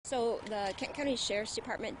So the Kent County Sheriff's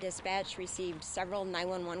Department dispatch received several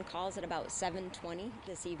 911 calls at about 7:20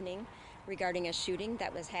 this evening regarding a shooting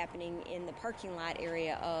that was happening in the parking lot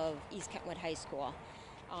area of East Kentwood High School.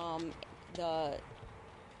 The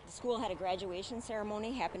school had a graduation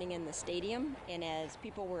ceremony happening in the stadium, and as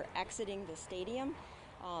people were exiting the stadium,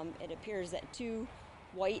 it appears that two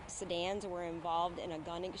white sedans were involved in a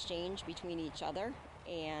gun exchange between each other,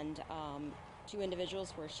 and two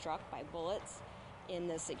individuals were struck by bullets in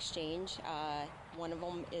this exchange. One of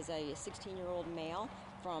them is a 16-year-old male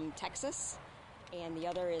from Texas, and the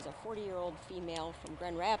other is a 40-year-old female from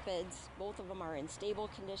Grand Rapids. Both of them are in stable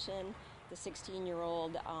condition. The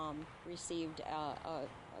 16-year-old received a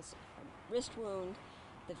wrist wound.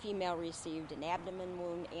 The female received an abdomen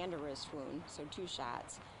wound and a wrist wound, so 2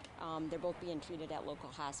 shots. They're both being treated at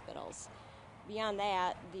local hospitals. Beyond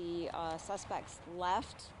that, the suspects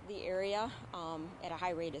left the area at a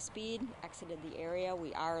high rate of speed, exited the area.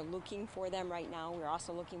 We are looking for them right now. We're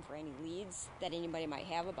also looking for any leads that anybody might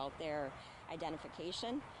have about their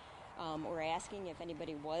identification. We're asking if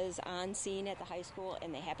anybody was on scene at the high school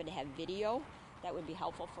and they happen to have video. That would be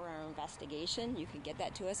helpful for our investigation. You can get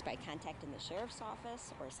that to us by contacting the sheriff's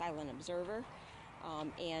office or Silent Observer.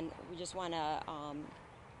 And we just want to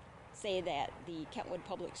say that the Kentwood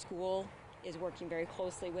Public School is working very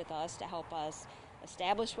closely with us to help us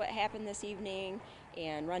establish what happened this evening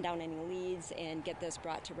and run down any leads and get this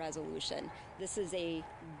brought to resolution. This is a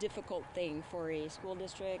difficult thing for a school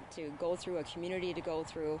district to go through, a community to go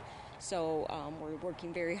through. So we're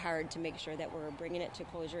working very hard to make sure that we're bringing it to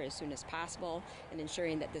closure as soon as possible and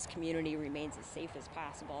ensuring that this community remains as safe as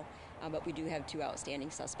possible. But we do have 2 outstanding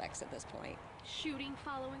suspects at this point. Shooting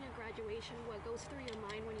following a graduation, what goes through your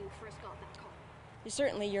mind when you first got that call?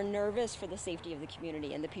 Certainly you're nervous for the safety of the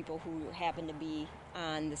community and the people who happen to be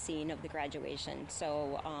on the scene of the graduation.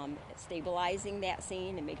 So stabilizing that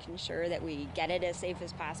scene and making sure that we get it as safe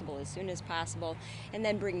as possible as soon as possible, and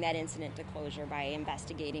then bring that incident to closure by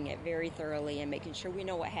investigating it very thoroughly and making sure we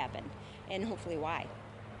know what happened and hopefully why.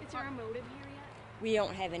 Is there a motive here yet? We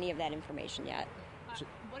don't have any of that information yet.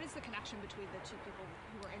 What is the connection between the 2 people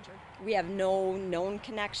who were injured? We have no known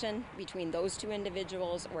connection between those 2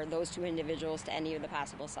 individuals or those 2 individuals to any of the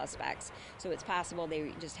possible suspects. So it's possible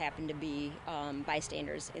they just happened to be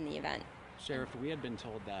bystanders in the event. Sheriff, we had been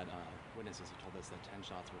told that witnesses have told us that 10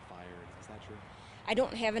 shots were fired. Is that true? I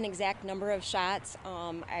don't have an exact number of shots.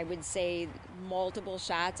 I would say multiple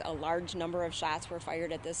shots, a large number of shots were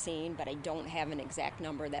fired at this scene, but I don't have an exact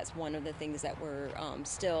number. That's one of the things that we're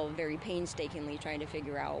still very painstakingly trying to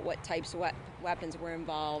figure out. What types of weapons were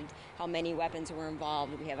involved, how many weapons were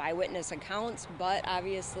involved. We have eyewitness accounts, but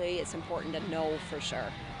obviously it's important to know for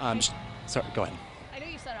sure. Sorry, go ahead. I know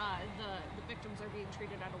you said the victims are being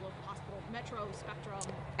treated at a local hospital, Metro,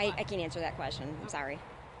 Spectrum. I can't answer that question. I'm sorry.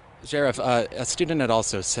 Sheriff, a student had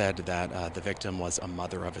also said that the victim was a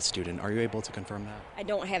mother of a student. Are you able to confirm that? I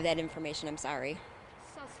don't have that information. I'm sorry.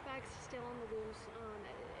 Suspects still on the loose.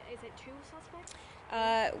 Is it 2 suspects?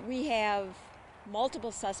 We have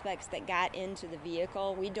multiple suspects that got into the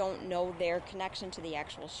vehicle. We don't know their connection to the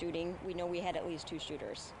actual shooting. We know we had at least 2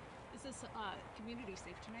 shooters. Is this community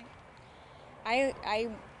safe tonight? I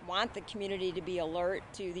want the community to be alert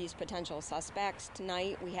to these potential suspects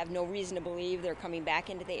tonight. We have no reason to believe they're coming back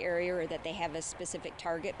into the area or that they have a specific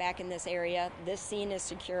target back in this area. This scene is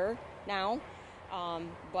secure now,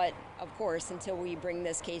 but of course, until we bring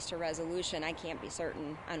this case to resolution, I can't be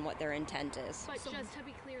certain on what their intent is. But just to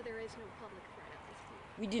be clear, there is no public threat at this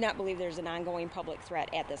time. We do not believe there's an ongoing public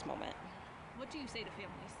threat at this moment. What do you say to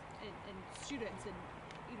families and students and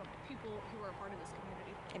people who are a part of this community?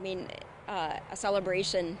 I mean, a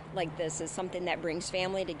celebration like this is something that brings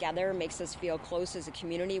family together, makes us feel close as a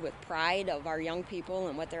community with pride of our young people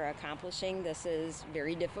and what they're accomplishing. This is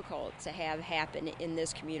very difficult to have happen in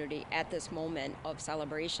this community at this moment of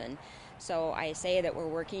celebration. So I say that we're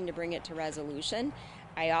working to bring it to resolution.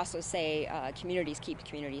 I also say communities keep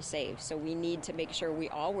communities safe. So we need to make sure we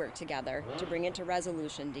all work together to bring it to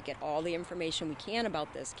resolution, to get all the information we can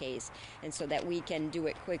about this case, and so that we can do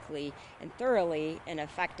it quickly and thoroughly and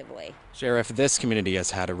effectively. Sheriff, this community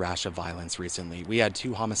has had a rash of violence recently. We had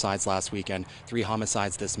 2 homicides last weekend, 3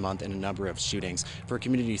 homicides this month, and a number of shootings. For a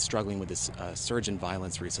community struggling with this surge in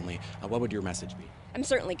violence recently, what would your message be? I'm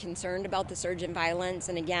certainly concerned about the surge in violence,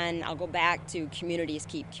 and again, I'll go back to communities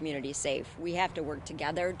keep communities safe. We have to work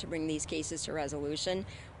together to bring these cases to resolution.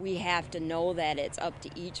 We have to know that it's up to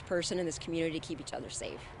each person in this community to keep each other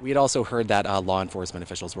safe. We had also heard that law enforcement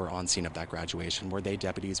officials were on scene of that graduation. Were they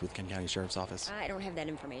deputies with Kent County Sheriff's Office? I don't have that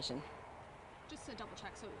information. Just to double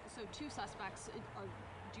check, so 2 suspects,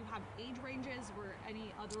 Do you have age ranges or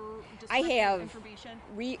any other I descriptive have information?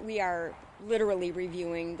 We are literally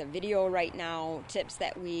reviewing the video right now, tips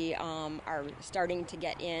that we are starting to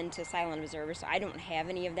get into Silent Observer, so I don't have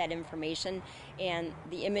any of that information. And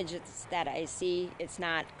the images that I see, it's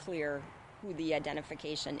not clear who the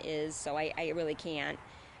identification is, so I really can't.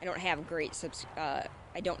 I don't have great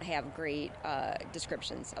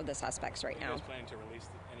descriptions of the suspects right Are you now. guys planning to release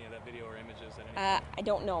any of that video or images at any point? I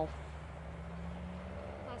don't know.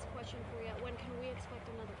 Last question for you. When can we expect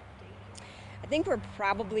another update? I think we're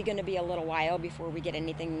probably going to be a little while before we get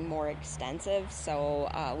anything more extensive, so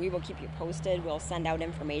we will keep you posted. We'll send out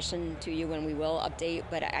information to you when we will update,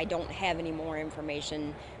 but I don't have any more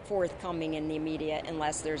information forthcoming in the immediate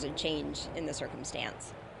unless there's a change in the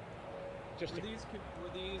circumstance. Were these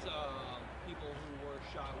people who were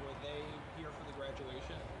shot, were they here for the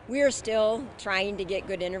graduation? We are still trying to get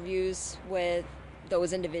good interviews with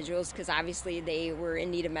those individuals because obviously they were in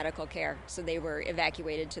need of medical care. So they were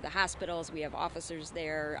evacuated to the hospitals. We have officers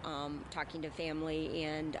there talking to family,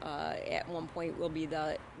 and at one point will be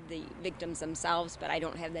the victims themselves, but I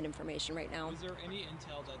don't have that information right now. Is there any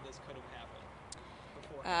intel that this could have happened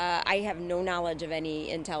before? I have no knowledge of any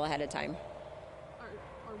intel ahead of time.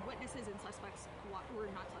 Are witnesses and suspects, or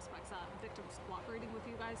not suspects, victims cooperating with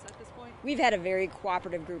you guys at this point? We've had a very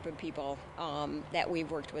cooperative group of people that we've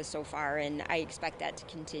worked with so far, and I expect that to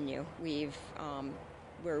continue.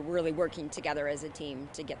 We're really working together as a team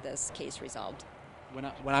to get this case resolved.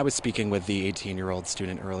 When I was speaking with the 18-year-old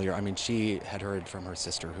student earlier, I mean, she had heard from her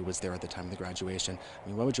sister who was there at the time of the graduation. I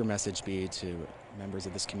mean, what would your message be to members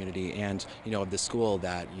of this community and, of the school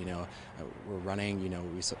that, we're running, we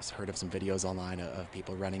heard of some videos online of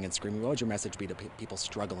people running and screaming. What would your message be to people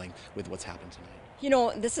struggling with what's happened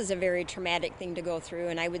tonight? This is a very traumatic thing to go through,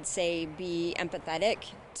 and I would say be empathetic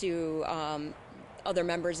to other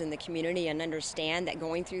members in the community and understand that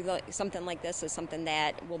going through something like this is something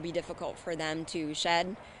that will be difficult for them to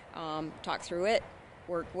shed, talk through it,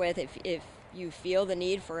 work with. If you feel the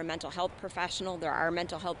need for a mental health professional, there are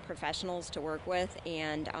mental health professionals to work with,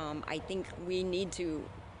 and I think we need to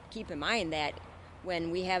keep in mind that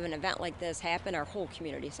when we have an event like this happen, our whole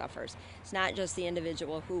community suffers. It's not just the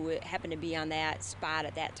individual who happened to be on that spot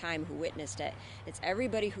at that time who witnessed it. It's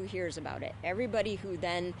everybody who hears about it, everybody who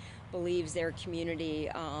then believes their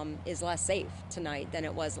community is less safe tonight than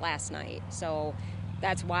it was last night. So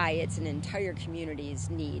that's why it's an entire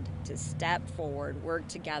community's need to step forward, work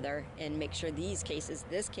together, and make sure this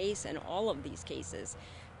case and all of these cases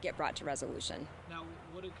get brought to resolution. Now,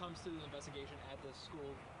 when it comes to the investigation at the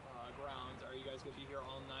school grounds, are you guys going to be here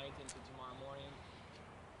all night into tomorrow morning?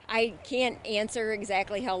 I can't answer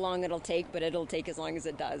exactly how long it'll take, but it'll take as long as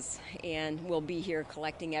it does. And we'll be here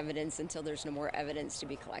collecting evidence until there's no more evidence to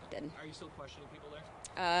be collected. Are you still questioning people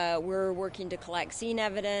there? We're working to collect scene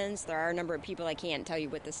evidence. There are a number of people. I can't tell you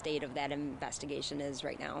what the state of that investigation is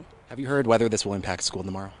right now. Have you heard whether this will impact school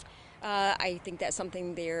tomorrow? I think that's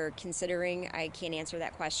something they're considering. I can't answer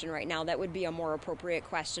that question right now. That would be a more appropriate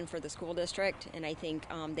question for the school district, and I think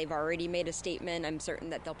they've already made a statement. I'm certain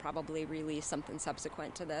that they'll probably release something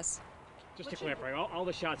subsequent to this. Just to clarify, all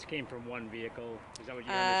the shots came from one vehicle. Is that what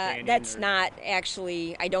you're understanding? That's not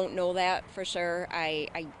actually, I don't know that for sure.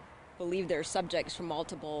 I believe they're subjects from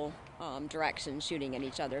multiple directions shooting at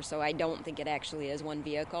each other, so I don't think it actually is one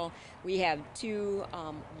vehicle. We have two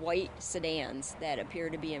white sedans that appear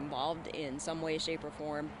to be involved in some way, shape, or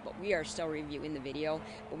form, but we are still reviewing the video,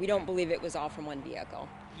 but we don't believe it was all from one vehicle.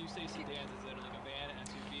 When you say sedans, is it like a van,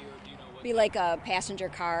 SUV, or do you know what? It'd be like a passenger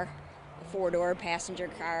car, a four-door passenger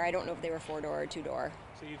car. I don't know if they were four-door or two-door.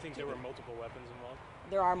 So you think there were multiple weapons involved?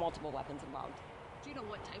 There are multiple weapons involved. Do you know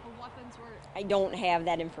what type of weapons were? I don't have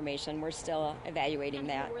that information. We're still evaluating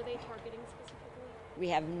that. Who were they targeting specifically? We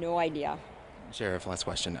have no idea. Sheriff, last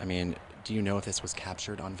question. I mean, do you know if this was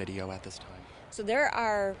captured on video at this time? So there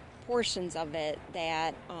are portions of it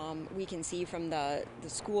that we can see from the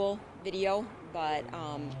school video, but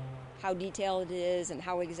how detailed it is and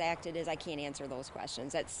how exact it is, I can't answer those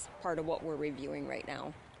questions. That's part of what we're reviewing right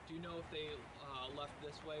now. Do you know if they left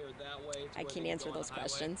this way or that way? I can't answer those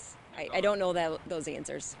questions. I don't know those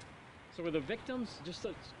answers. So were the victims, just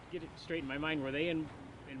to get it straight in my mind, were they in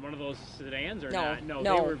one of those sedans or No, not?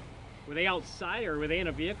 no. Were they outside or were they in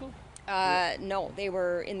a vehicle? No, they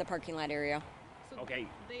were in the parking lot area. So Okay.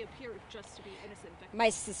 They appear just to be innocent victims. My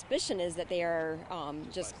suspicion is that they are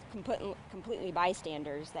just completely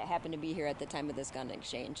bystanders that happen to be here at the time of this gun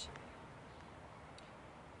exchange.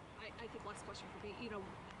 I think last question for me,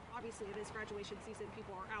 obviously it is graduation season,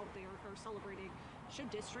 people are out there are celebrating.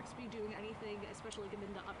 Should districts be doing anything, especially given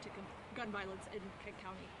the uptick of gun violence in Kent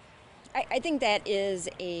County? I think that is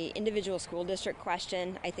a individual school district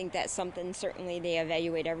question. I think that's something certainly they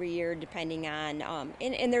evaluate every year depending on,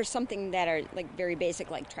 and there's something that are like very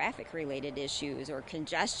basic like traffic related issues or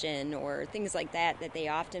congestion or things like that that they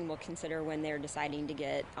often will consider when they're deciding to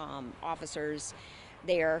get officers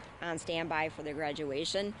there on standby for their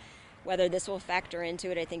graduation. Whether this will factor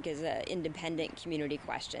into it, I think, is an independent community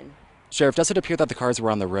question. Sheriff, does it appear that the cars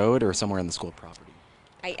were on the road or somewhere on the school property?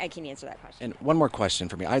 I can answer that question. And one more question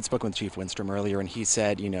for me. I had spoken with Chief Winstrom earlier, and he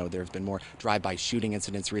said, there have been more drive-by shooting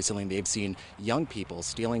incidents recently, and they've seen young people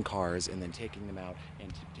stealing cars and then taking them out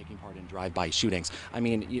and taking part in drive-by shootings. I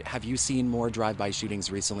mean, have you seen more drive-by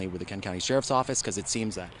shootings recently with the Kent County Sheriff's Office? Because it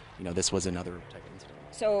seems that, this was another type of incident.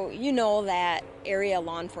 So that area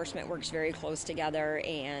law enforcement works very close together,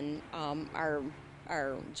 and our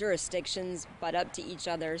jurisdictions butt up to each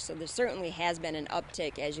other, so there certainly has been an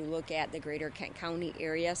uptick as you look at the greater Kent County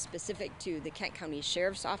area. Specific to the Kent County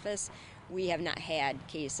Sheriff's Office, we have not had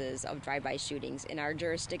cases of drive-by shootings in our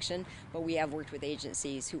jurisdiction, but we have worked with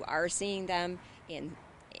agencies who are seeing them, and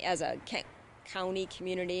as a Kent County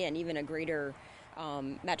community and even a greater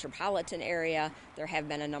metropolitan area, there have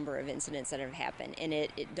been a number of incidents that have happened, and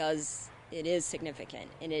it is significant,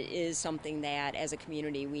 and it is something that as a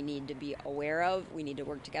community we need to be aware of, we need to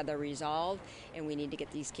work together, resolve, and we need to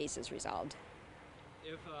get these cases resolved.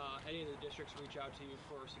 If any of the districts reach out to you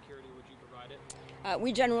for security, would you provide it?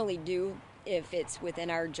 We generally do if it's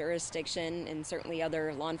within our jurisdiction, and certainly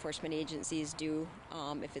other law enforcement agencies do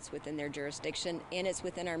if it's within their jurisdiction and it's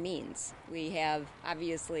within our means. We have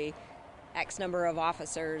obviously X number of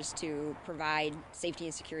officers to provide safety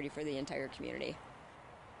and security for the entire community.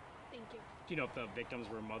 Thank you. Do you know if the victims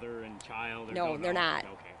were mother and child? Or No, they're not.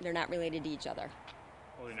 Okay. They're not related to each other.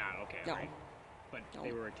 Oh, they're not. Okay. No. Right. But No.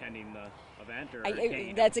 they were attending the event, or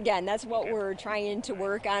That's what Okay. we're trying to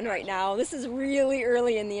work on right now. This is really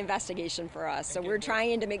early in the investigation for us, so we're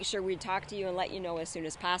trying to make sure we talk to you and let you know as soon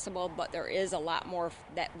as possible. But there is a lot more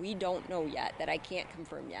that we don't know yet, that I can't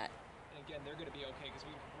confirm yet. And again, they're going to be okay because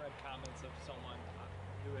we've read comments of someone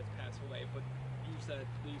who has passed away, but you said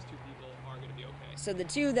these two people are going to be okay. So the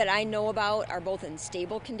two that I know about are both in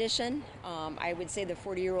stable condition. I would say the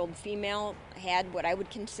 40-year-old female had what I would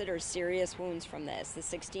consider serious wounds from this. The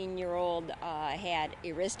 16-year-old had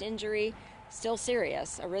a wrist injury, still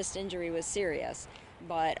serious. A wrist injury was serious,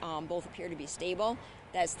 but both appear to be stable.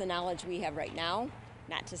 That's the knowledge we have right now.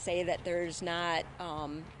 Not to say that there's not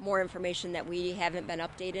more information that we haven't been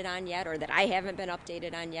updated on yet, or that I haven't been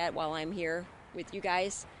updated on yet while I'm here with you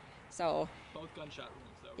guys. So Both gunshot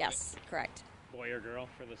wounds, though. yes, correct. boy or girl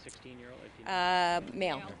for the 16-year-old? If you know.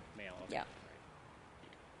 Male. Male. Okay. Yeah.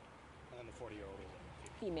 And then the 40-year-old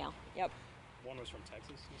is Female. Yep. one was from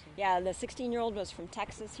Texas, you said? Yeah, the 16-year-old was from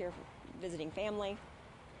Texas, here visiting family,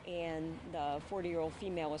 and the 40-year-old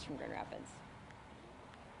female was from Grand Rapids.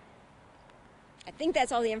 I think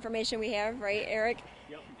that's all the information we have, right, Eric?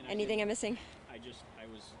 Yep. And Anything I'm missing? I had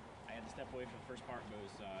to step away from the first part, but it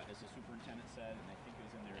was, as the superintendent said, and I think it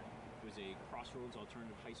was in there, it was a Crossroads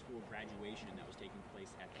Alternative High School graduation that was taking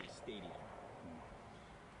place at the stadium.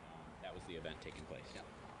 That was the event taking place.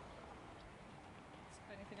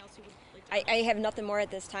 Anything else you would like to I have nothing more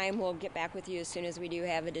at this time. We'll get back with you as soon as we do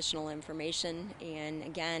have additional information. And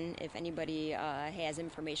again, if anybody has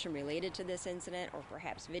information related to this incident or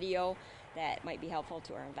perhaps video that might be helpful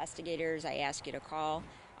to our investigators, I ask you to call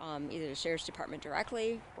either the Sheriff's Department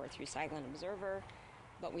directly or through Silent Observer,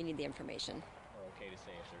 but we need the information. Or okay to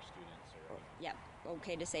say if they're students or. Yep,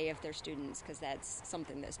 okay to say if they're students, because that's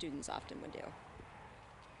something that students often would do.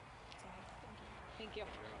 Thank you.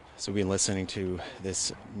 So we've been listening to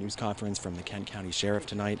this news conference from the Kent County Sheriff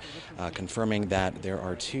tonight, confirming that there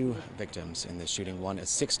are two victims in this shooting. One, a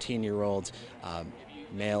 16-year-old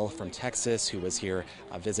male from Texas who was here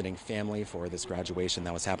visiting family for this graduation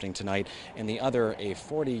that was happening tonight, and the other, a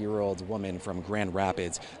 40-year-old woman from Grand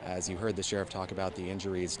Rapids. As you heard the sheriff talk about, the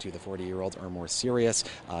injuries to the 40-year-old are more serious.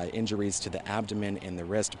 Injuries to the abdomen and the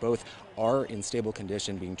wrist, both are in stable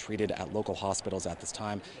condition, being treated at local hospitals at this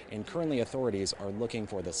time, and currently authorities are looking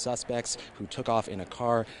for the suspects who took off in a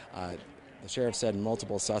car. The sheriff said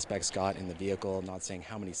multiple suspects got in the vehicle, not saying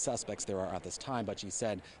how many suspects there are at this time, but she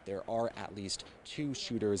said there are at least two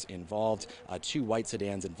shooters involved, two white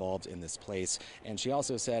sedans involved in this place. And she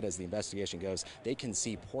also said, as the investigation goes, they can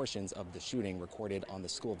see portions of the shooting recorded on the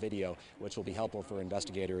school video, which will be helpful for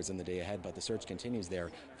investigators in the day ahead. But the search continues there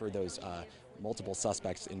for those multiple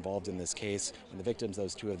suspects involved in this case. And the victims,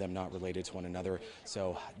 those two of them not related to one another.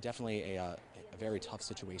 So definitely a very tough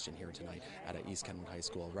situation here tonight at East Kentwood High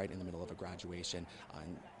School, right in the middle of a graduation.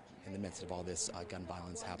 in the midst of all this gun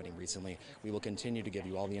violence happening recently. We will continue to give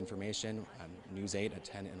you all the information on News 8 at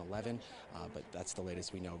 10 and 11, but that's the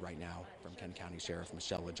latest we know right now from Kent County Sheriff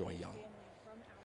Michelle LaJoy Young.